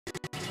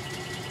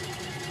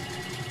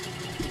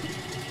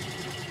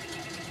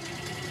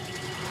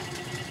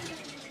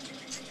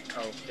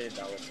Okay,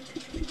 that was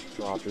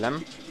a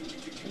problem.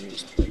 Let me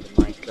just put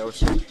the mic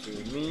closer to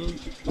me.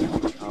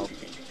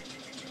 Okay.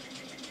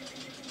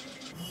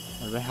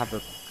 We have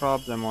a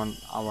problem on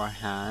our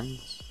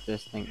hands.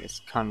 This thing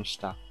is kind of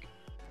stuck.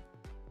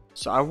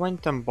 So I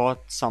went and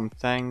bought some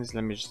things.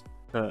 Let me just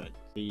put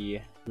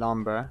the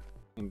lumber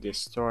in this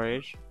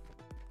storage.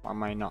 Why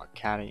am I not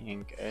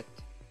carrying it?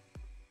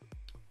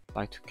 I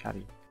like to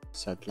carry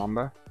said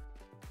lumber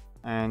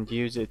and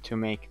use it to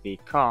make the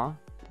car.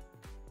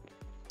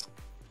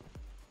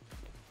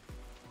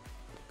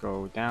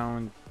 Go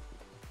down,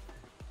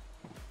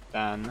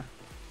 then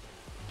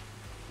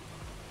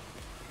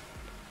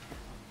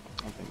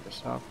open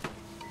this up,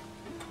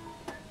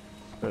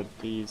 put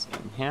these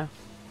in here,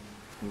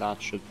 and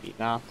that should be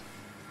that.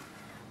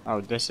 Oh,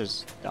 this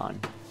is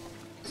done.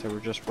 So we're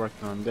just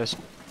working on this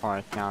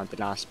part now, the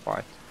last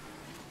part.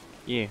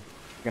 Yeah,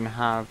 we're gonna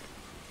have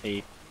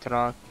a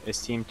truck, a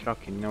steam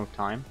truck in no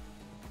time.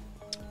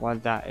 While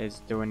that is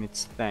doing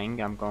its thing,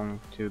 I'm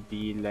going to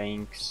be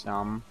laying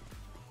some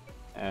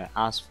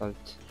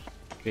asphalt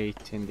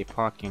right in the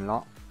parking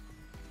lot.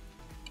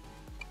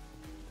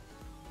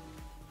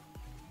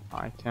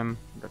 Item,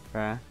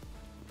 repair,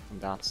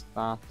 and that's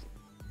that.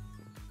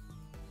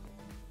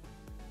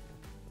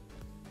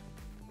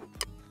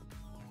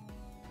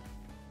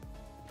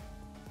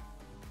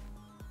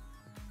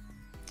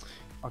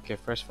 Okay,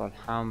 first of all,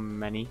 how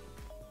many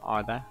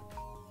are there?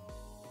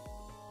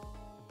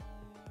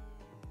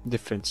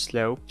 Different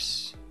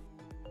slopes.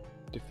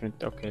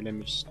 Different, okay, let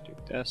me just do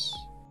this.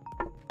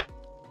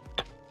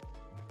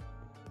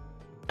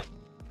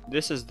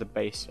 This is the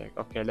basic.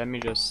 Okay, let me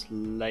just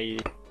lay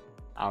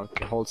out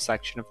the whole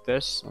section of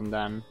this and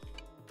then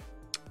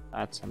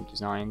add some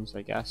designs,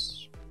 I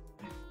guess.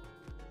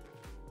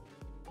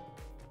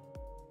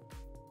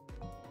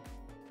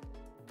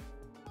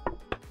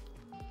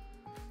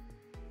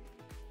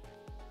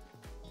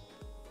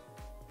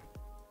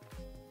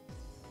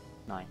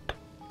 Nine.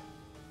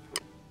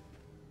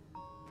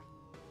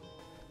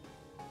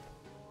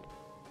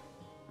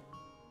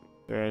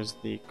 There's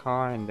the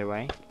car in the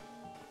way.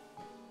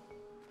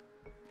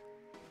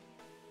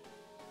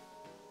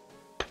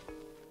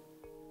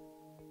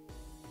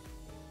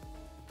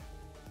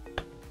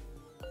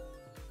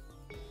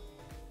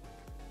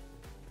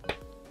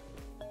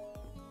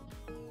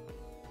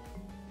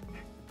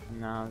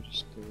 Now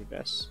just do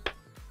this.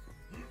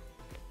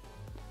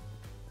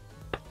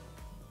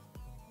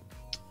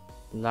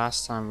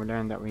 Last time we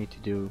learned that we need to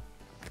do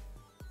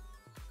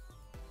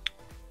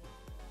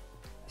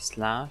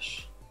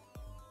slash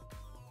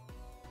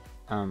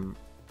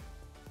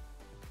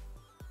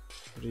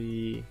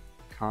free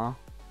car.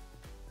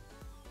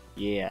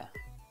 Yeah.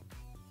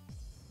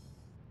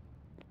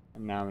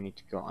 And now we need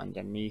to go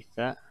underneath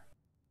it.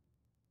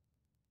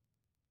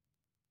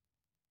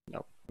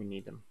 Nope, we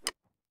need them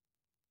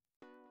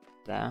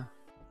there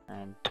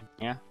and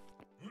here,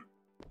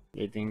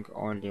 leaving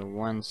only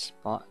one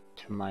spot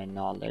to my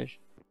knowledge.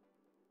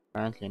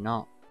 Apparently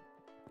not.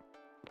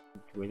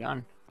 We're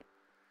done.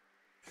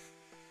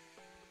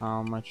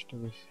 How much do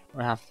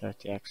we have?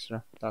 30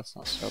 extra. That's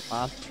not so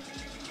bad.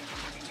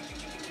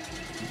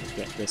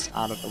 Get this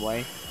out of the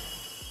way.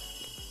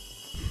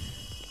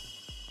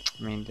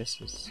 I mean,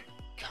 this is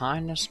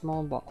kind of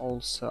small but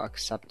also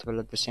acceptable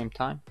at the same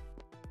time.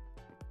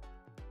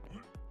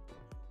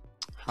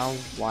 How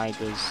wide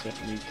does it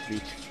need to be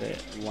to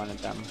fit one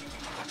of them?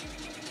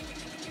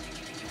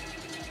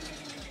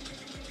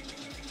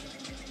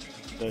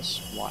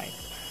 This wide.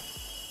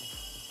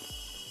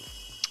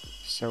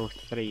 So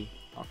 3.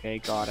 Okay,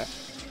 got it.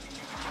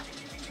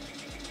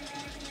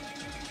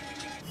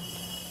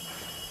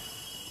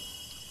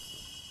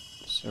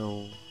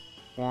 So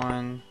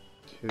 1,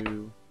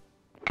 2.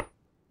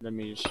 Let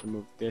me just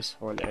remove this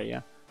whole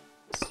area.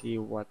 See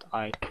what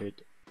I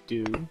could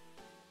do.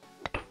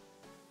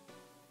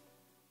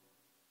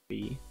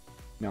 B.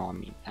 No, I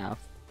mean F.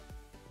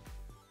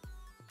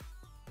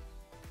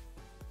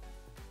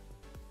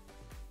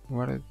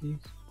 What are these?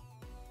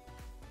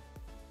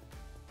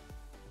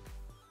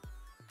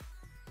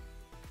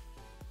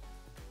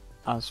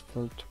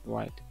 Asphalt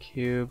white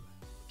cube,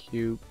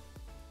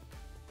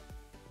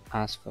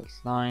 asphalt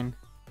line,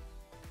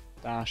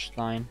 dash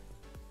line.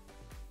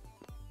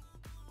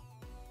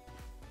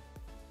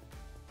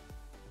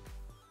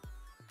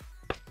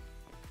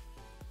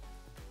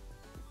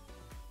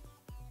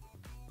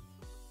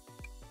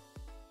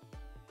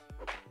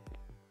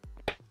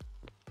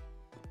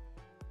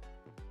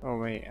 Oh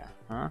wait,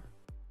 huh?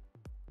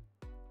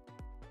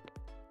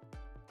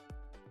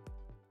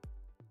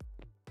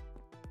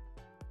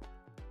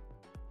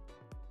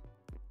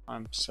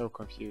 I'm so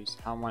confused.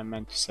 How am I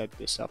meant to set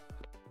this up?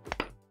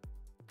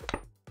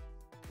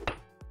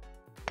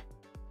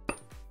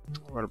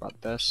 What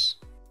about this?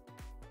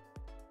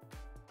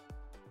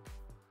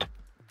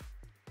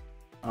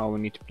 Oh, we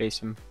need to place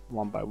them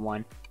one by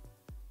one.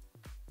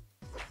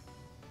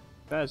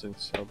 That isn't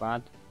so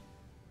bad.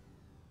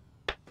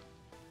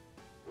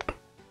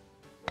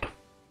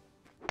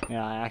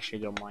 Yeah, I actually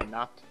don't mind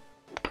that.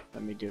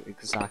 Let me do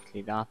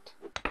exactly that.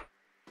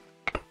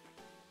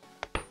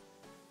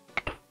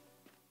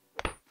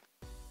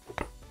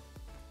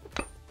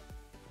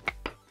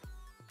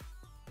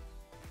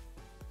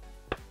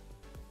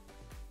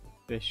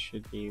 This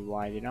should be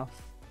wide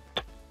enough.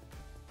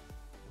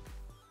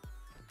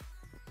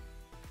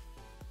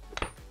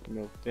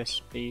 Remove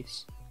this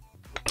piece.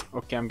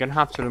 Okay, I'm gonna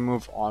have to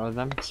remove all of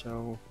them,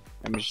 so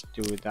let me just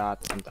do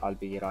that and I'll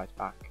be right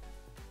back.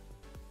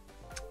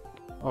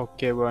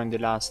 Okay, we're in the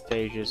last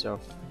stages of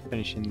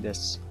finishing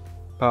this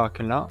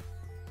parking lot.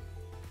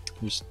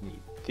 You just need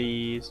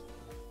these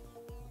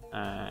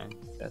and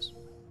this.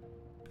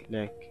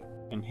 Click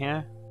in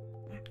here,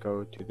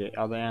 go to the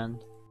other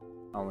end.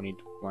 Oh, we need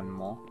one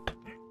more.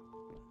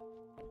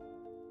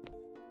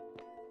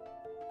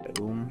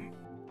 Boom.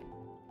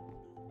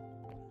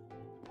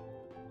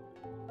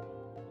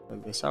 Fill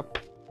this up.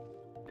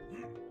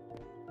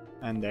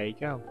 And there you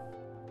go.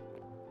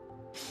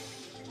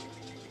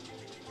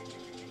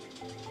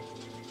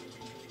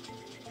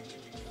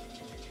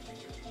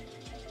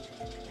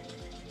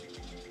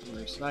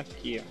 Just like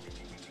here.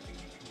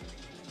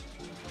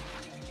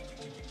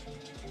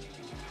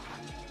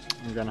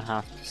 I'm gonna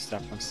have to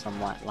step on some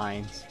white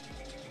lines.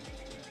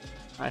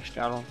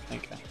 Actually, I don't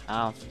think I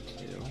have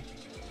to.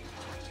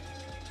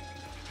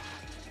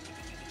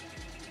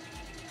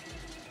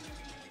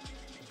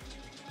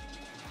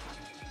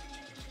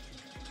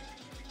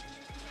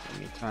 Let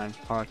me try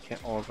and park it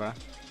over.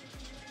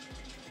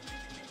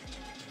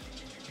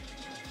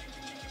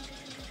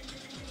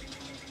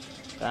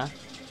 There.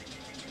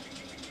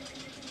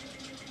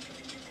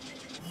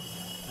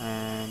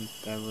 And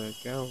there we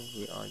go,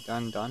 we are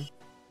done.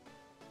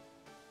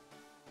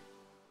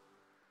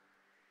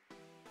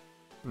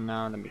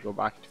 Now let me go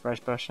back to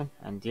first person,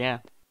 and yeah,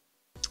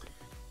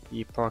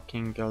 the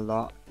parking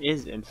lot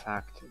is in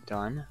fact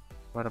done.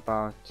 What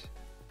about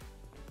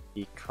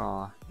the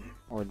car,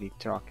 or the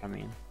truck I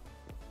mean?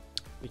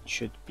 It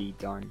should be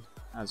done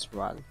as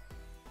well.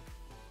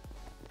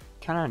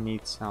 Kinda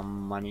need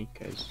some money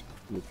cause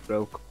we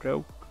broke.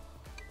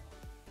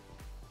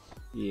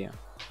 Yeah.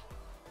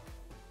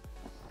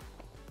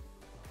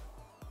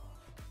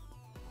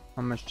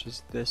 How much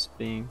is this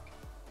being?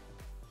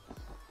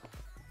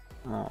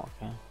 Oh,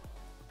 okay.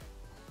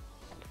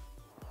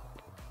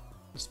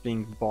 It's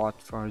being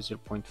bought for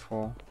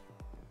 0.4.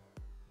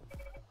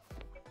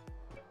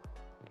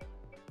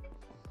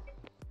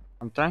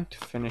 I'm trying to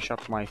finish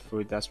up my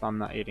food, that's why I'm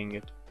not eating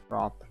it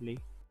properly.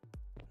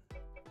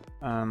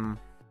 I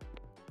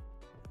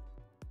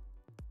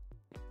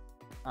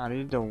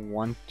really don't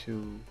want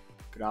to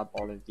grab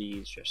all of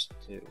these just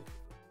to...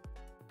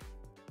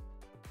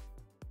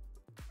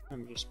 Let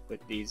me just put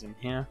these in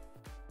here.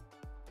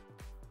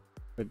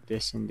 Put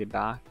this in the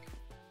back.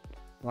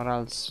 What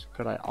else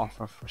could I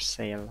offer for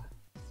sale?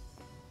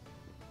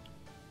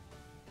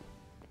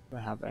 Do I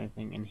have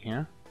anything in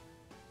here?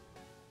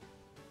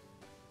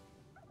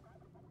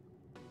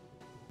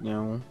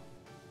 No.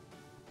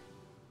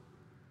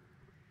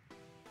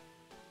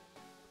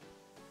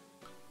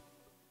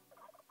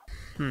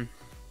 It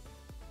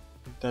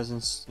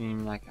doesn't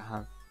seem like I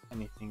have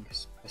anything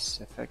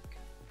specific.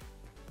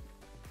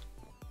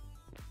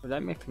 But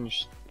let me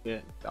finish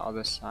the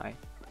other side.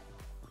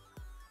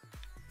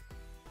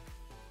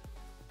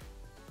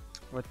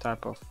 What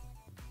type of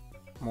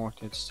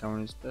mortared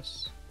stone is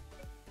this?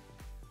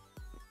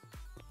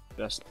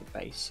 Just the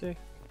basic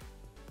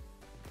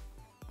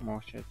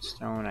mortared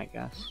stone, I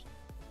guess.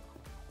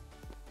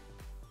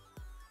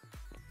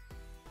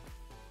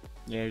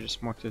 Yeah,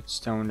 just mortared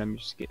stone. Let me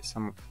just get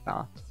some of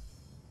that.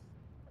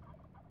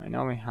 I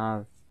know we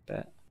have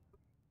that.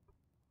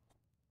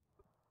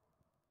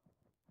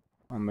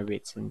 Or maybe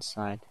it's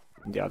inside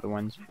the other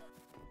ones.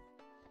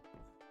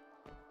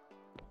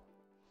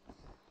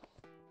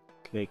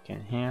 Click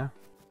in here.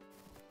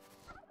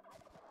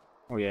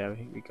 Oh yeah,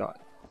 we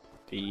got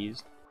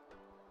these.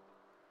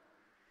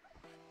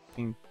 I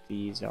think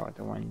these are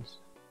the ones.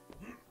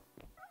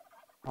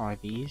 Are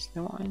these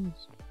the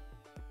ones?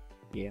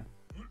 Yeah.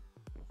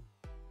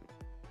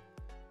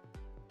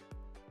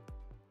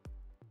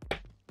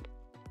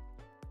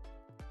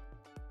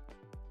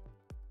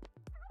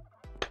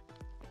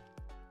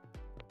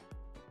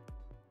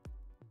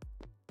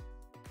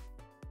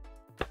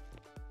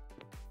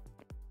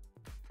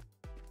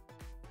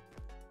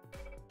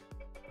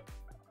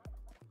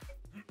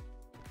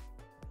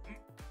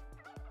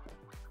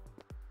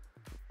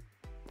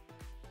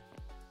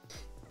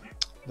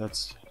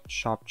 Let's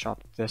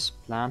chop this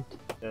plant,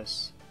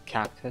 this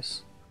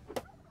cactus.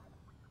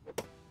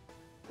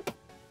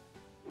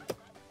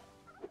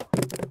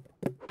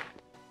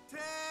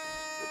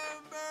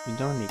 You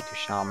don't need to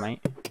shout,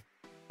 mate.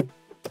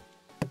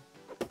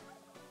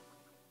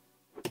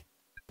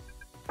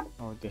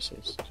 Oh, this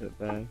is too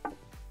big.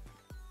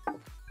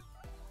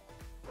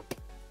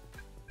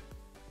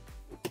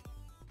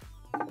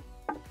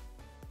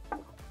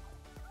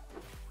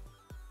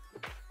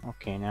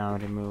 Okay, now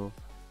remove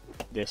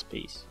this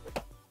piece.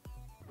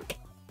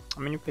 I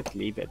mean, you could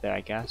leave it there,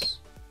 I guess,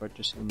 but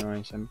just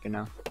annoying, so I'm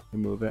gonna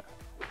remove it.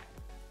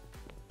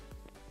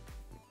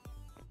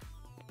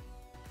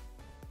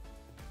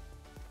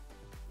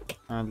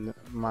 And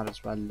might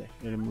as well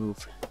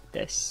remove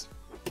this.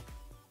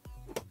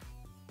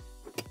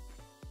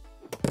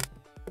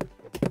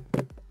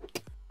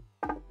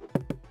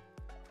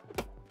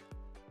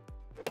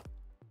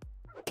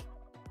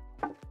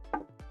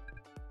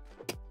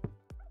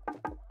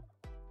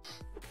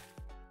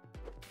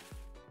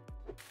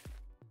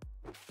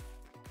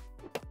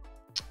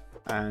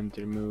 and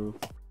remove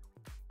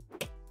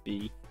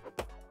the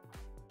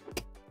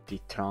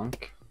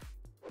trunk,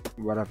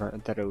 whatever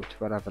the root,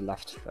 whatever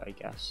left, I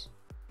guess.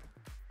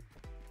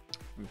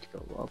 Need to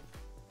go up,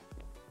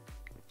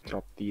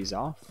 drop these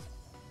off,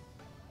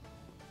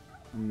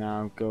 and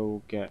now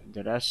go get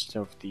the rest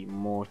of the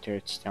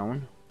mortared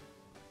stone.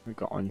 We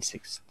got only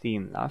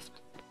 16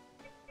 left.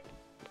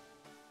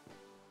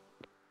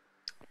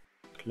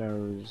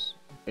 Close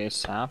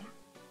this up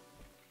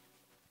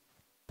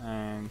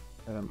and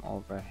put them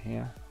over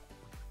here.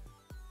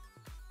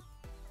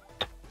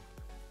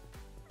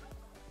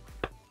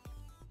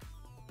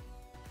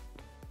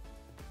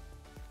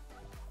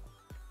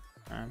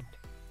 And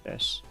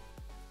this.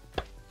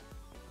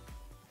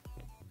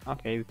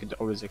 Okay, we could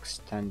always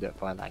extend it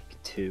by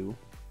like 2,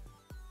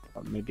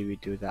 but maybe we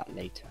do that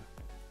later.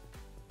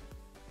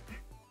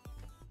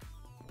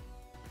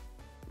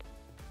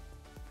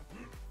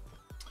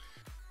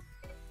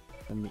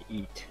 Let me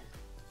eat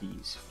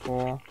these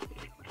 4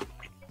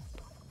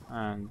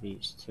 and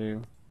these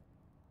 2.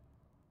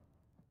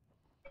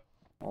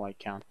 Oh, I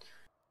can't.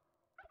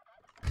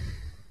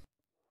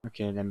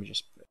 Okay, let me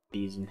just put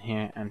these in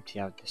here, empty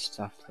out the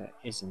stuff that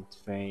isn't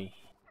very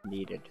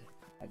needed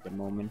at the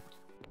moment.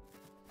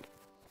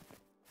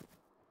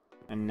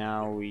 And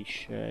now we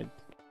should...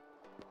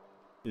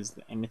 Is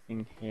there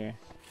anything here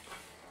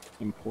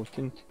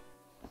important?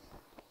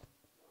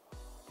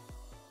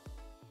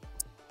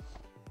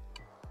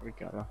 We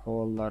got a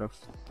whole lot of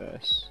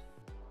this.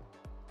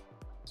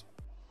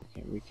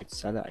 Okay, we could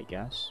sell it, I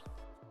guess.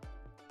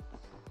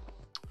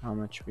 How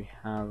much we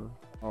have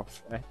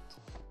of it?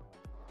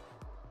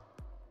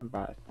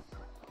 About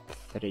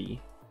 3.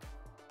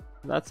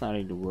 That's not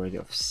really worthy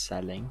of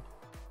selling.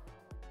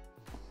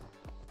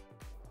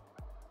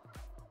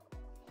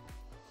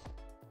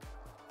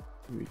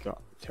 We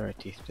got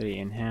 33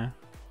 in here.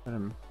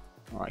 Oh,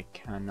 I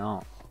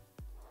cannot.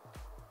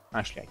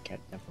 Actually, I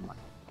can't, never mind.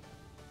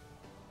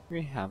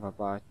 We have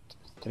about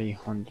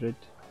 300.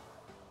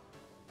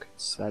 Could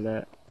sell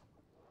it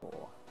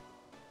for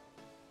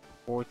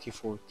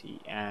 40,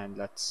 and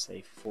let's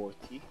say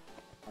 40,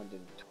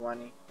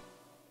 120.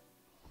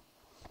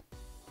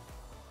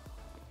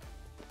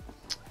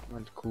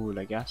 Well, cool,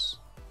 I guess.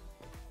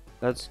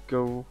 Let's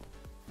go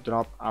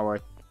drop our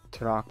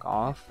truck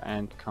off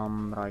and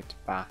come right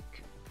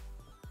back.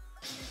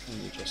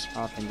 And we just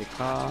hop in the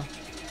car,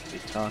 the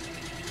truck,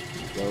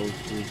 go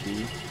to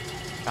the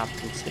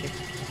capital city.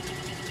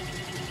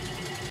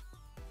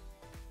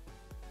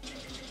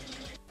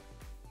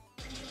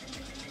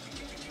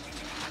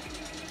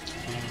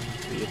 And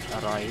we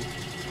arrive.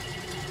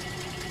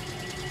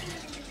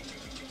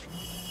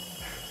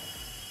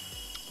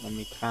 Let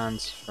me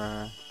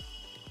transfer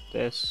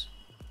this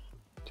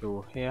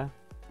to here,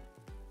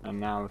 and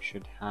now we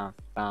should have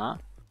that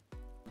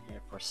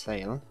here for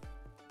sale.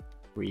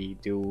 We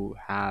do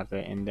have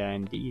it in there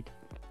indeed.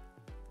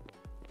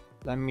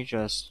 Let me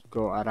just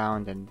go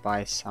around and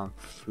buy some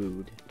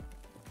food,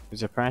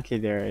 because apparently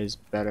there is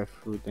better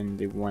food than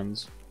the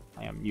ones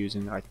I am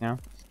using right now.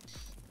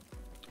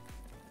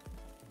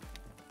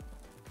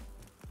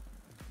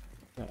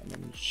 Okay, let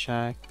me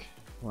check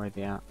where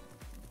they are.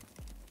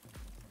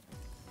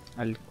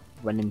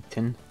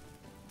 Wellington.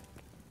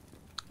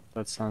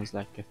 That sounds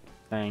like a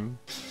thing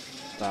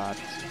that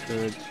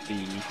could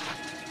be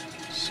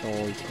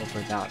sold over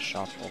that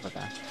shop over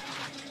there.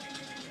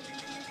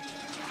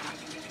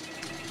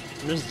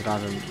 I'm just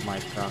driving my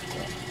truck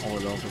all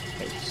over the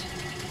place.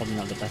 Probably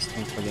not the best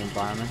thing for the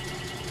environment.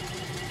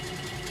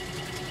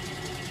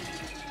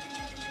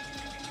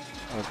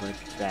 Over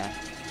there.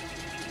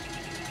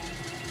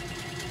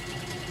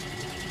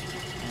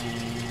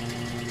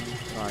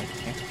 And right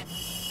here.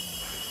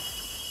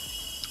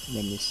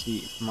 Let me see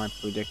if my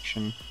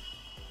prediction...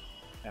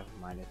 Never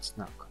mind, it's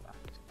not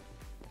correct.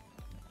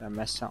 Did I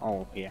mess up?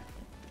 Oh, here.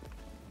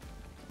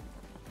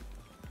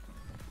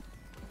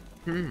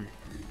 The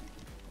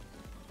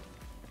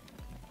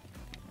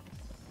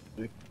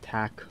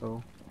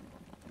taco.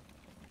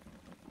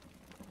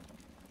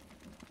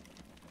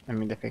 I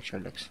mean, the picture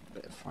looks a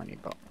bit funny,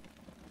 but...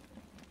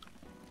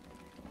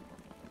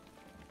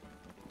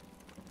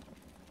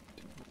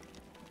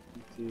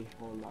 The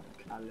whole lot of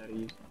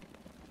calories.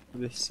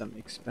 This is some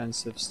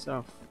expensive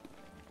stuff.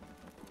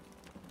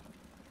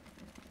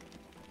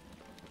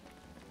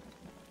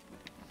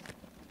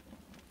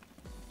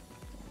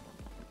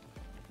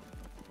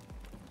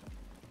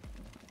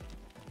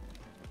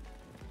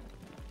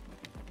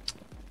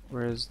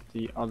 Where's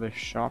the other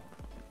shop?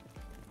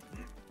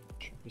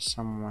 Should be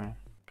somewhere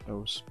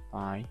close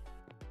by.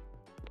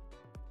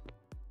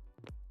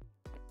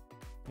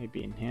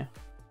 Maybe in here.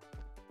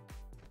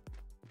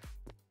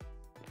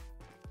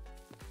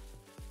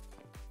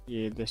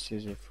 Yeah, this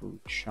is a food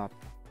shop,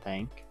 I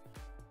think.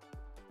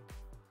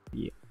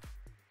 Yeah.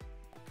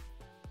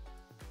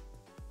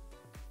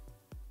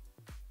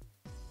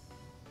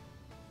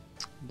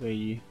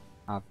 They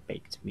have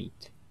baked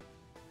meat.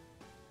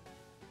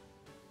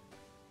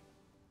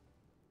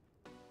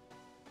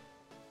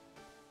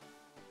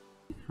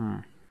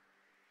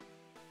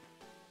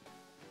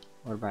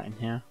 What about in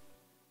here?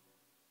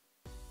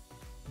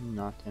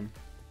 Nothing.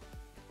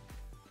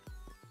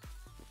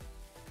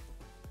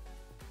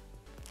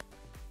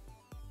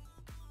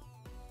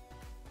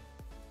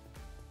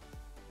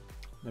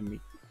 Let me.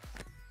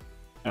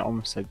 I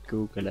almost said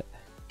Google it.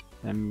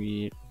 Let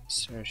me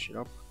search it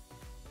up.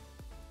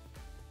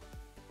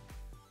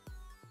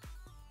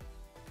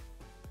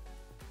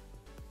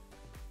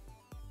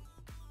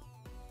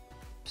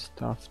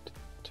 Stuffed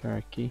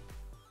turkey.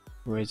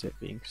 Where is it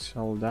being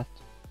sold at?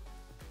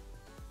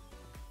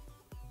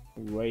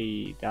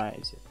 Wait, that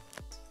is it.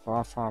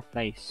 Far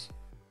place.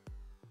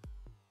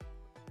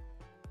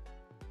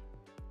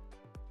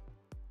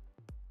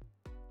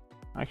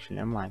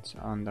 Actually, mine's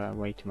on the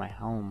way to my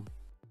home.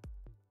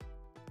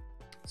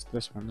 It's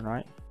this one,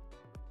 right?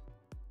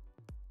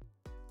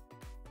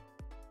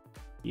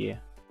 Yeah.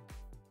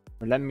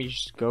 Well, let me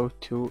just go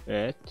to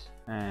it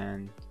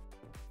and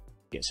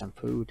get some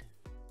food.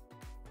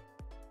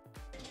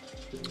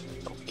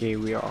 Okay,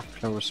 we are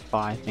close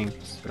by. I think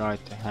it's right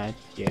ahead.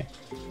 Yeah.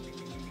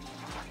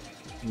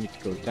 Need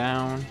to go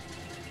down.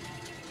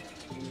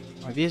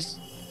 Are these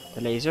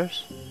the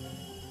lasers?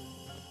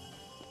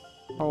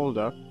 Hold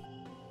up.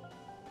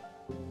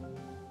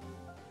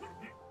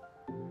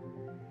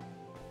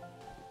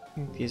 I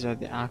think these are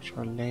the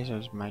actual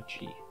lasers, my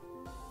G.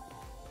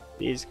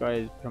 These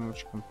guys pretty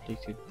much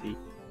completed the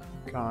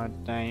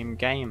goddamn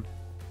game.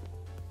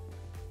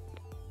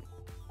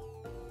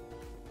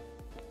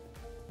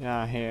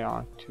 Yeah, here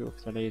are two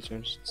of the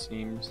lasers, it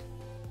seems.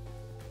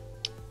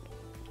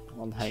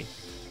 Well, hey.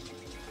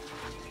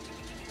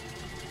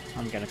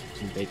 I'm gonna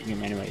keep invading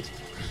him anyways.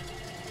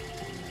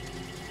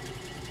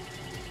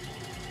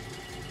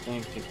 I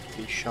think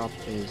the shop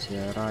is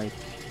right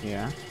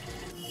here.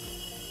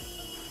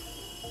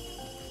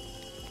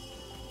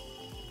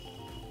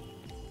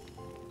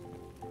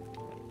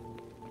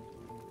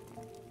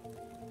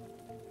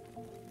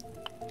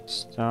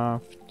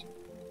 Stuffed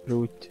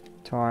fruit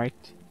tart.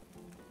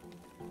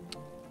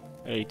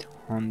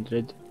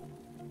 800.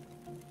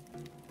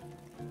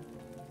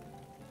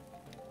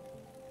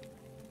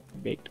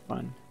 Baked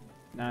one.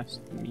 Nice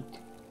meat.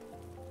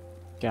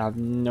 Okay, I have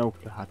no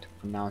clue how to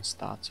pronounce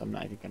that, so I'm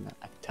not even gonna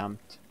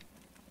attempt.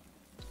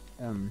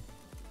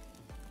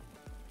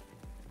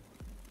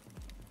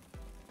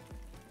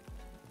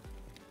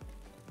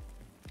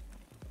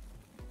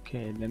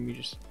 Okay, let me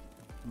just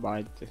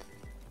buy the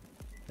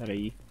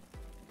 3.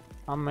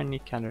 How many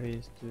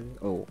calories do?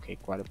 Oh, okay,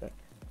 quite a bit.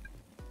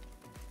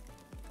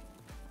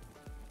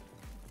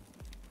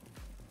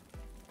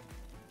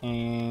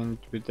 And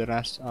with the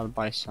rest, I'll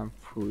buy some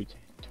food.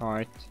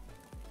 Tart.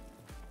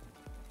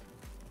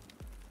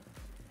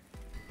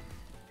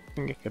 I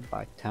think I could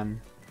buy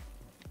 10.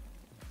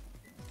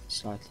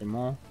 Slightly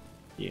more.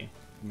 Yeah,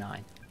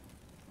 9.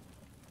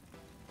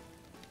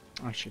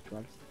 Actually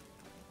 12.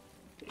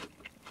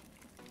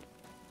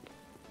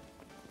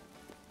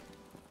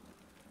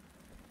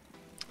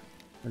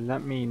 But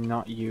let me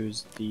not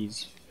use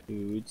these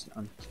foods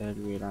until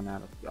we run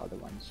out of the other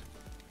ones.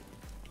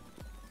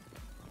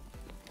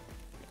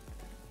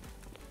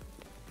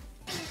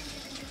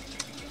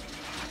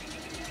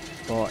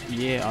 But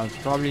yeah, I'll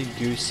probably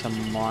do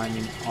some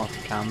mining off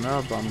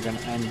camera, but I'm gonna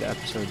end the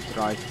episode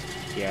right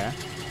here.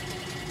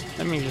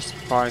 Let me just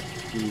park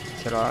the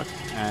truck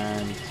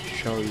and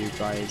show you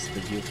guys the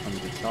view from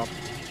the top.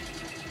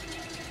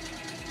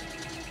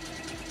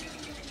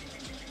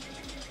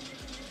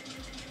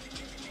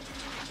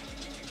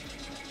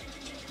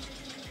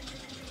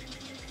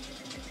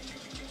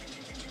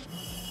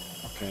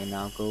 Okay,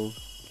 now go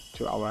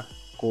to our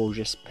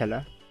gorgeous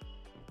pillar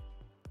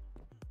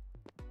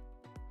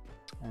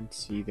and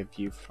see the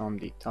view from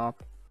the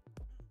top.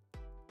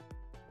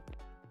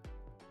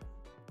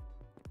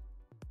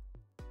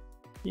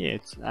 Yeah,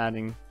 it's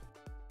adding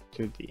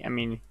to the, I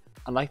mean,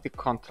 I like the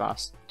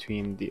contrast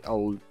between the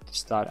old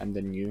style and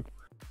the new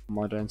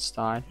modern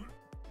style.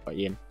 But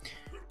yeah,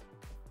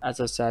 as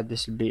I said,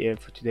 this will be it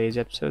for today's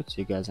episode.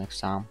 See you guys next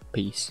time.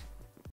 Peace.